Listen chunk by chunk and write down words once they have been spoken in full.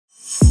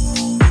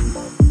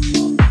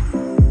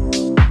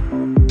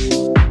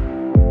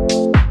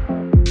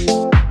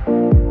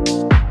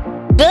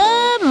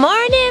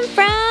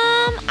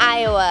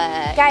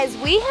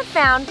have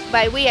found,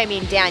 by we I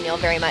mean Daniel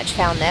very much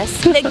found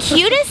this, the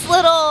cutest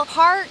little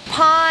park,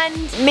 pond,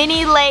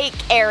 mini lake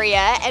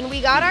area, and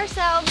we got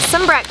ourselves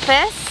some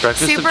breakfast.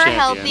 Super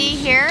healthy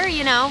here,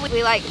 you know.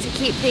 We like to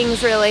keep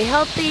things really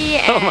healthy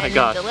and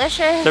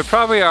delicious. There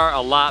probably are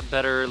a lot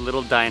better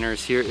little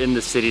diners here in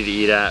the city to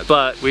eat at,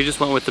 but we just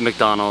went with the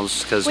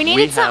McDonald's because we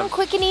needed something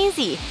quick and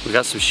easy. We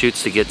got some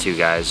shoots to get to,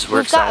 guys.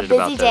 We're excited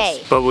about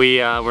this. But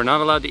we're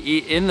not allowed to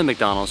eat in the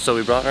McDonald's, so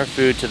we brought our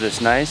food to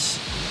this nice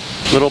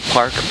little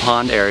park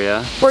pond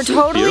area. We're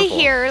totally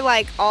here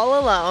like all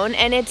alone,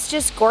 and it's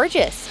just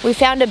gorgeous. We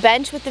found a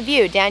bench with a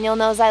view. Daniel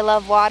knows I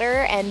love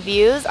water and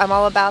views. I'm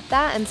all about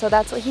that, and so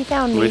that's what he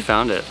found me. We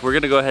found it. We're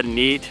gonna go ahead and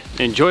eat,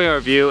 enjoy our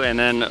view, and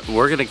then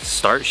we're gonna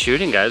start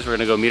shooting, guys. We're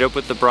gonna go meet up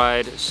with the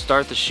bride,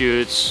 start the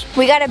shoots.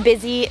 We got a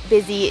busy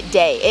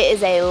day. It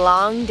is a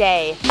long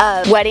day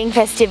of wedding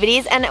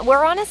festivities, and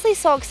we're honestly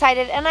so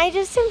excited, and I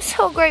just am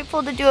so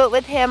grateful to do it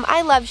with him.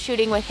 I love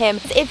shooting with him.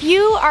 If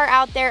you are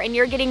out there and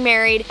you're getting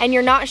married and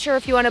you're not sure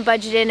if you want to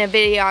budget in a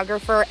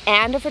videographer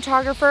and a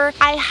photographer,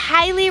 I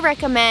highly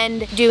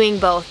recommend doing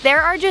both.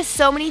 There are just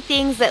so many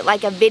things that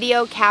like a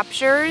video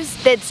captures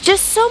that's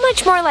just so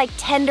much more like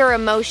tender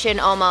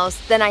emotion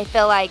almost than I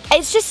feel like.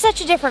 It's just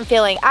such a different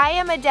feeling. I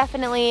am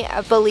definitely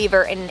a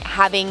believer in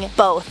having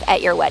both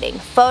at your wedding,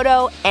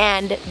 photo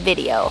and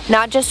video.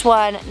 Not just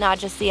one, not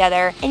just the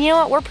other. And you know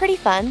what, we're pretty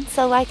fun,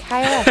 so like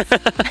hire us.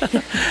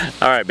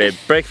 All right, babe,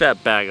 break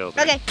that bag open.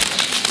 Okay,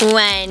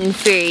 one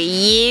for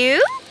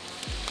you.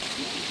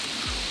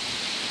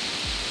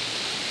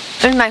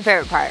 This is my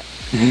favorite part.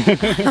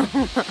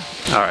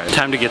 All right,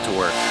 time to get to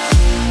work.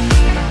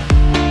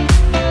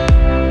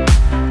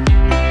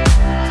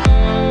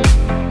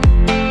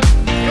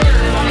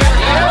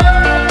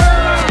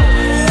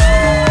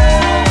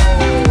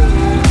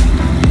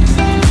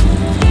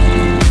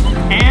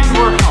 And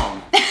we're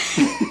home.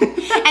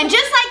 And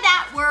just like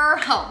that, we're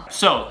home.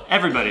 So,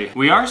 everybody,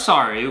 we are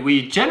sorry.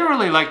 We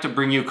generally like to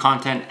bring you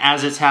content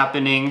as it's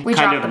happening,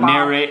 kind of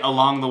narrate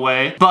along the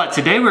way. But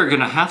today we're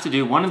gonna have to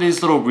do one of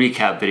these little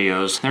recap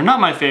videos. They're not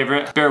my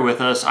favorite, bear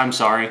with us, I'm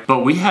sorry. But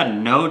we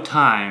had no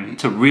time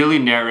to really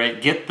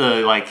narrate, get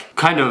the like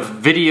kind of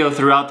video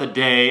throughout the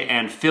day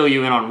and fill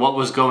you in on what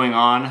was going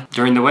on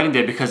during the wedding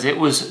day because it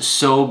was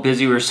so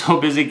busy. We were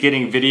so busy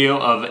getting video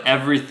of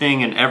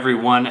everything and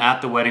everyone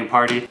at the wedding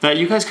party that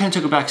you guys kind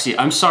of took a back seat.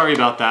 I'm sorry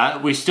about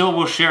that. We still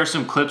will share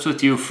some clips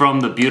with you from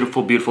the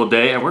beautiful, beautiful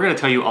day, and we're gonna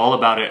tell you all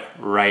about it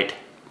right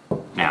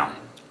now.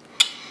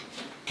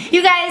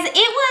 You guys, it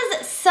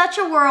was such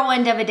a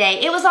whirlwind of a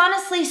day. It was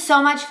honestly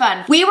so much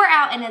fun. We were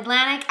out in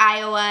Atlantic,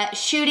 Iowa,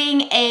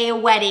 shooting a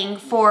wedding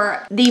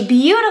for the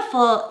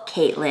beautiful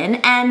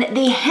Caitlin and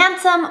the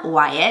handsome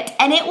Wyatt,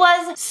 and it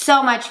was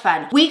so much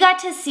fun. We got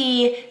to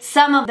see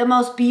some of the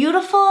most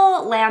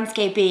beautiful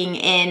landscaping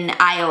in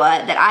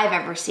Iowa that I've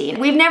ever seen.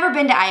 We've never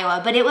been to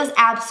Iowa, but it was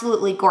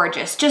absolutely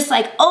gorgeous. Just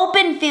like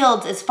open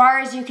fields as far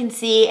as you can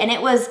see, and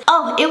it was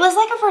like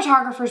a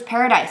photographer's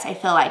paradise, I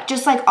feel like.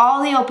 Just like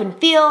all the open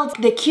fields,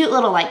 the cute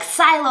little like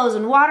silos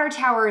and water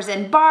towers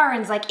and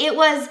barns. Like it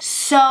was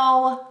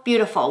so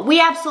beautiful. We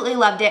absolutely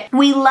loved it.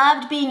 We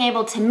loved being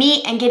able to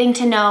meet and getting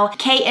to know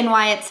Kate and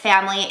Wyatt's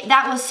family.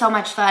 That was so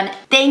much fun.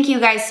 Thank you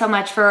guys so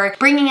much for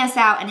bringing us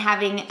out and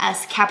having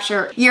us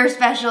capture your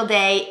special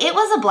day. It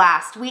was a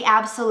blast. We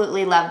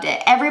absolutely loved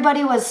it.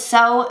 Everybody was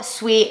so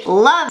sweet.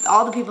 Loved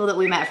all the people that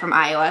we met from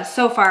Iowa.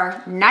 So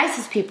far,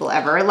 nicest people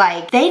ever.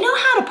 Like they know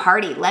how to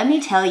party, let me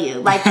tell you.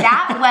 Like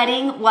that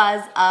wedding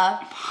was a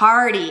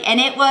party and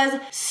it was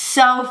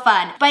so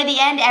fun. By the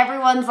end,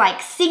 everyone's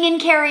like singing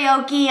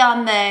karaoke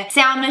on the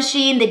sound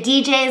machine. The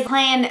DJ's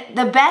playing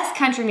the best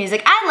country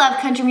music. I love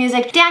country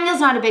music. Daniel's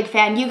not a big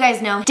fan. You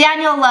guys know.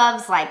 Daniel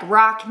loves like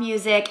rock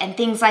music and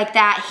things like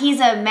that. He's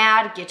a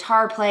mad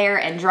guitar player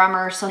and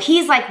drummer, so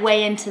he's like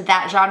way into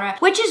that genre,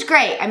 which is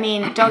great. I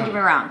mean, don't get me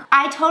wrong.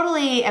 I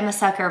totally am a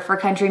sucker for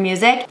country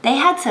music. They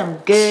had some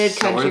good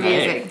country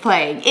music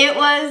playing. It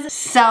was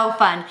so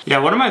fun. Yeah,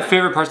 one of my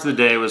favorite parts of the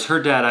day was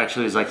her dad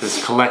actually is like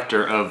this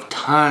collector of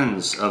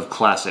tons of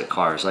classic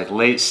cars, like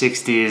late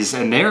 60s,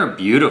 and they're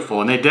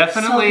beautiful, and they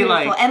definitely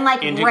like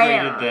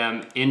integrated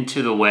them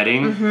into the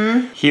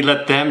wedding. He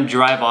let them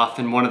drive off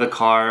in one of the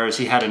cars.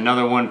 He had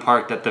another one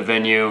parked at the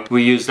venue.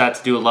 We used that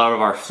to do a lot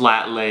of our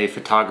flat lay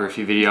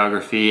photography,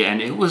 videography,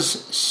 and it was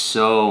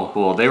so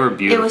cool. They were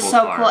beautiful. It was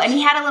so cool, and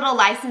he had a little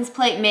license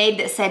plate made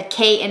that said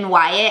Kate and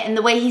Wyatt, and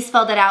the way he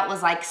spelled it out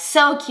was like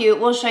so cute.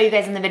 We'll show you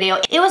guys in the video.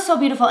 It was so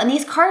beautiful, and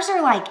these cars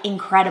are like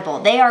incredible.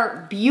 They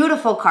are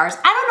beautiful cars.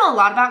 I don't know a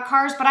lot about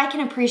cars, but I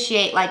can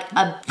appreciate like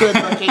a good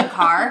looking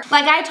car.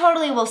 Like I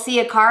totally will see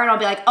a car and I'll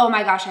be like, oh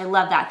my gosh, I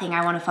love that thing.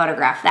 I want to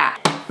photograph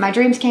that. My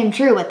dreams came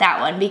true with that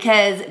one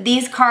because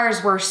these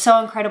cars were so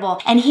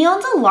incredible. And he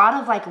owns a lot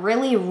of like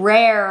really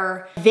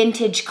rare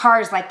vintage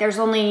cars. Like there's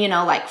only, you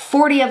know, like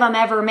 40 of them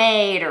ever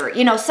made, or,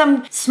 you know,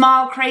 some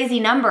small crazy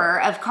number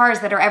of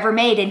cars that are ever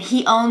made, and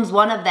he owns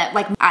one of them.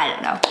 Like, I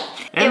don't know.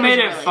 It made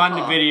it really fun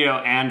to video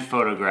and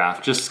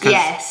photograph, just because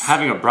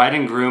having a bride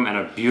and groom and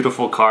a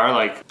beautiful car,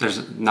 like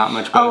there's not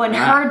much better than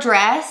that. Her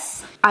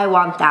dress, I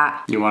want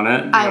that. You want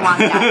it? I want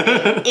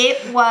that.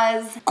 It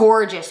was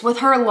gorgeous with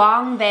her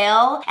long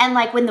veil, and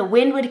like when the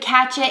wind would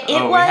catch it,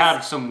 it was. We had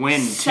some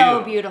wind too.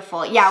 So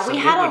beautiful. Yeah, so we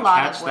had a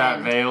lot of wind.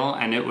 That veil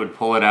and it would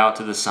pull it out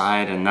to the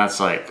side, and that's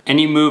like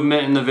any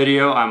movement in the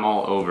video, I'm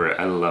all over it.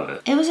 I love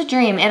it. It was a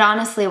dream. It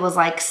honestly was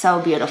like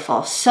so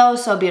beautiful.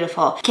 So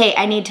beautiful. Kate,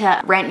 I need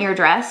to rent your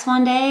dress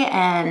one day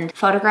and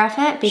photograph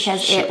it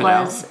because it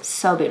was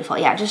so beautiful.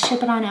 Yeah, just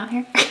ship it on out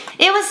here.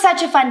 It was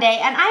such a fun day,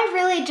 and I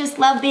really just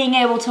love being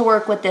able to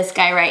work with this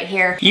guy right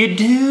here. You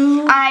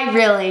do? I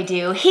really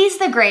do. He's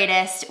the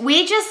greatest.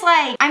 We just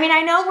like, I mean,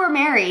 I know we're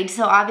married,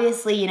 so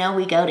obviously, you know,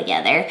 we go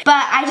together,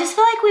 but I just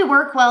feel like we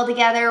work well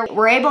together.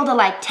 We're able to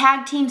like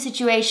tag team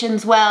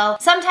situations well.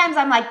 Sometimes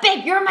I'm like,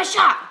 babe, you're in my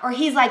shot. Or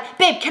he's like,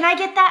 babe, can I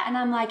get that? And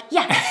I'm like,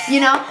 yeah, you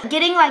know?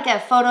 Getting like a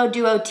photo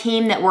duo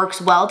team that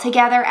works well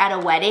together at a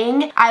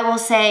wedding, I will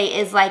say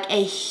is like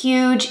a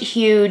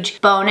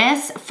huge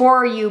bonus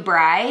for you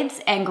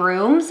brides and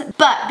grooms.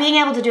 But being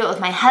able to do it with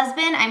my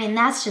husband, I mean,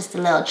 that's just a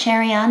little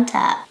cherry on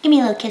top. Give me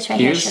a little kiss right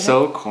here, You're sugar.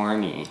 so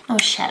corny. Oh,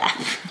 shut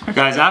up.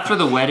 Guys, after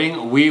the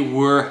wedding, we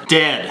were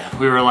dead.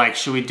 We were like,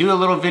 should we do a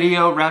little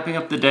video wrapping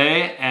up the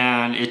day?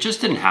 And it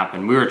just didn't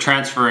happen. We were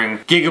transferring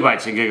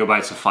gigabytes and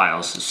gigabytes of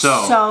files.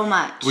 So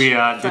much. We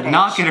did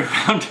not get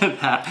around to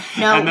that.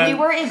 No, we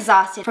were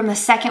exhausted. From the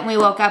second we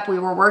woke up, we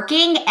were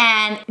working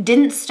and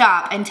didn't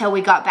stop until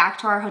we got back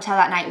to our hotel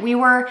that night. We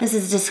were, this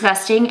is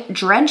disgusting,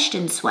 drenched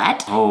in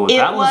sweat. Oh,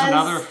 that was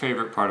another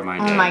favorite part of my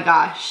day. Oh my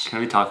gosh. Can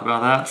we talk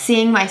about that?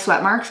 Seeing my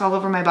sweat marks all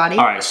over my body.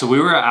 All right, so we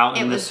were out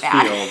in this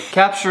field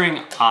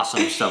capturing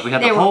awesome stuff. We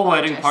had the whole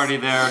wedding party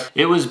there.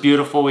 It was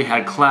beautiful. We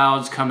had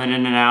clouds coming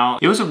in and out.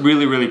 It was a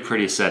really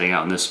pretty setting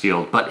out in this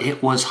field, but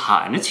it was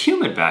hot and it's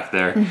humid back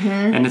there.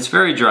 And it's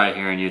very dry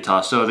here in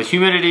Utah. So the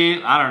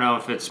humidity, I don't know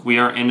if it's, we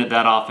aren't in it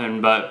that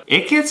often, but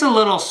it gets a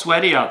little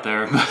sweaty out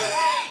there.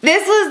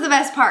 This was the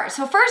best part.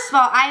 So first of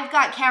all, I've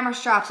got camera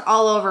straps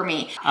all over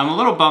me. I'm a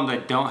little bummed I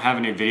don't have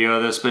any video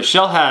of this, but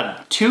Chelle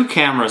had 2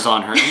 cameras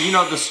on her. And you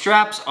know, the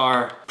straps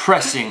are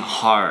pressing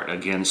hard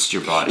against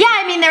your body. Yeah,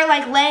 I mean, they're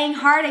like laying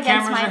hard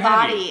against my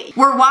body.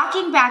 We're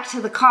walking back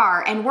to the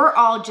car and we're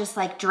all just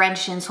like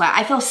drenched in sweat.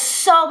 I feel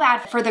so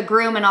bad for the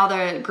groom and all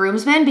the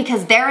groomsmen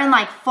because they're in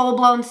like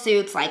full-blown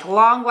suits, like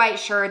long white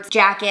shirts,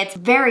 jackets,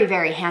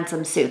 very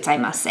handsome suits, I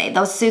must say.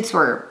 Those suits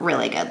were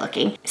really good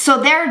looking.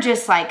 So they're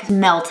just like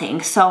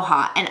melting so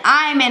hot. And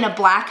I'm in a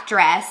black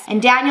dress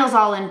and Daniel's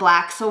all in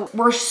black, so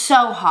we're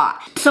so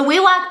hot. So we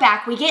walk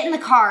back, we get in the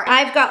car.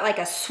 I've got like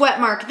a sweat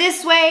mark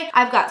this way.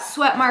 I've got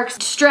sweat marks,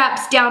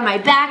 straps down my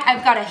back.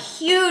 I've got a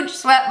huge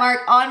sweat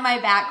mark on my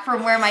back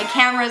from where my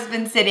camera's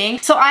been sitting.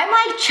 So I'm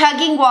like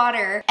chugging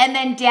water and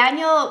then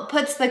Daniel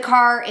puts the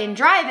car in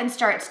drive and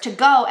starts to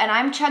go and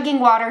I'm chugging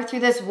water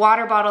through this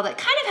water bottle that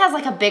kind of has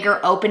like a bigger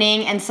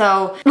opening, and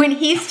so when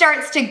he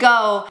starts to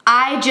go,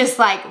 I just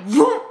like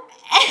whoop,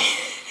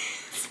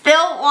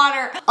 spill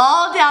water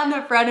all down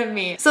the front of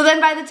me. So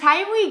then by the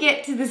time we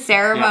get to the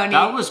ceremony.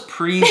 Yeah, that was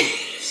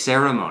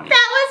pre-ceremony.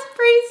 That was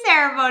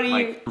pre-ceremony.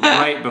 Like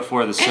right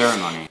before the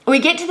ceremony. We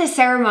get to the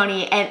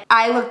ceremony and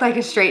I looked like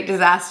a straight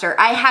disaster.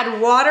 I had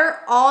water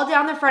all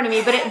down the front of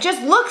me, but it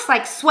just looks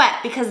like sweat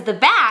because the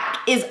back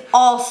is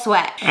all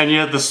sweat. And you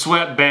had the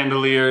sweat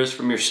bandoliers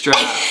from your strap.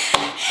 And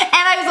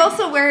I was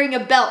also wearing a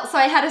belt, so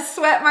I had a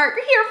sweat mark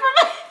here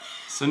from my...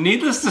 So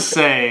needless to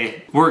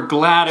say, we're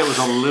glad it was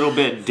a little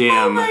bit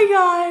dim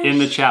in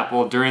the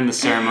chapel during the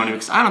ceremony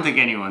because I don't think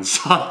anyone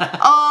saw that.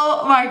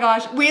 Oh my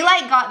gosh. We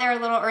like got there a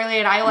little early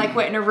and I like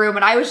went in a room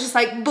and I was just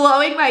like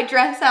blowing my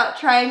dress out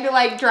trying to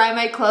like dry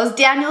my clothes.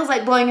 Daniel's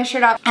like blowing his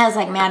shirt out. I was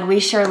like, man,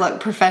 we sure look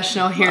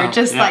professional here.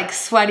 Just like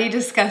sweaty,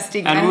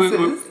 disgusting messes.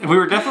 And we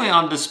were definitely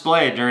on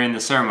display during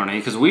the ceremony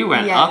because we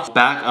went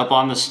back up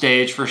on the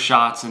stage for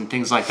shots and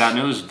things like that, and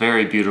it was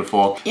very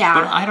beautiful. Yeah.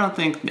 But I don't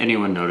think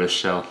anyone noticed,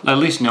 Chelle. At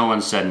least no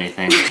one said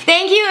anything.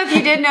 Thank you if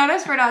you did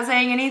notice for not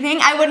saying anything.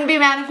 I wouldn't be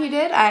mad if you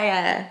did.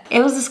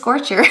 It was a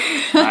scorcher.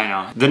 I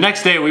know. The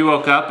next day we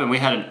woke up and we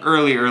had an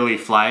early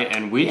flight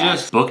and we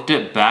just booked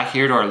it back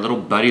here to our little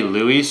buddy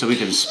Louie so we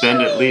can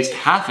spend at least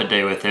half a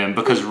day with him,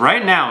 because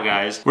right now,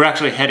 guys, we're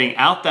actually heading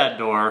out that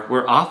door.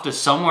 We're off to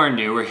somewhere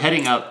new. We're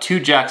heading up to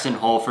Jackson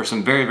Hole for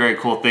some very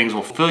cool things.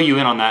 We'll fill you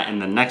in on that in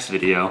the next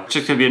video. It's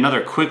just gonna be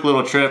another quick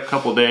little trip,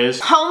 couple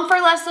days. Home for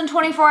less than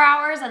 24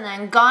 hours and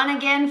then gone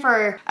again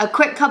for a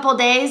quick couple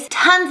days.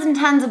 Tons and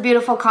tons of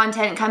beautiful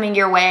content coming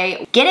your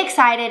way. Get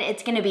excited.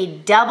 It's gonna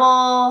be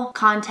double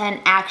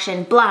content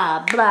action,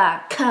 blah,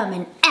 blah,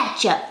 coming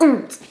at ya.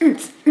 You're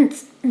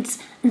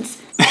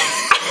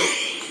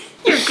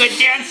a good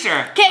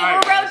dancer. Okay,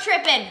 we're road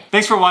tripping.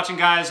 Thanks for watching,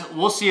 guys.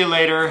 We'll see you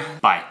later.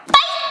 Bye. Bye.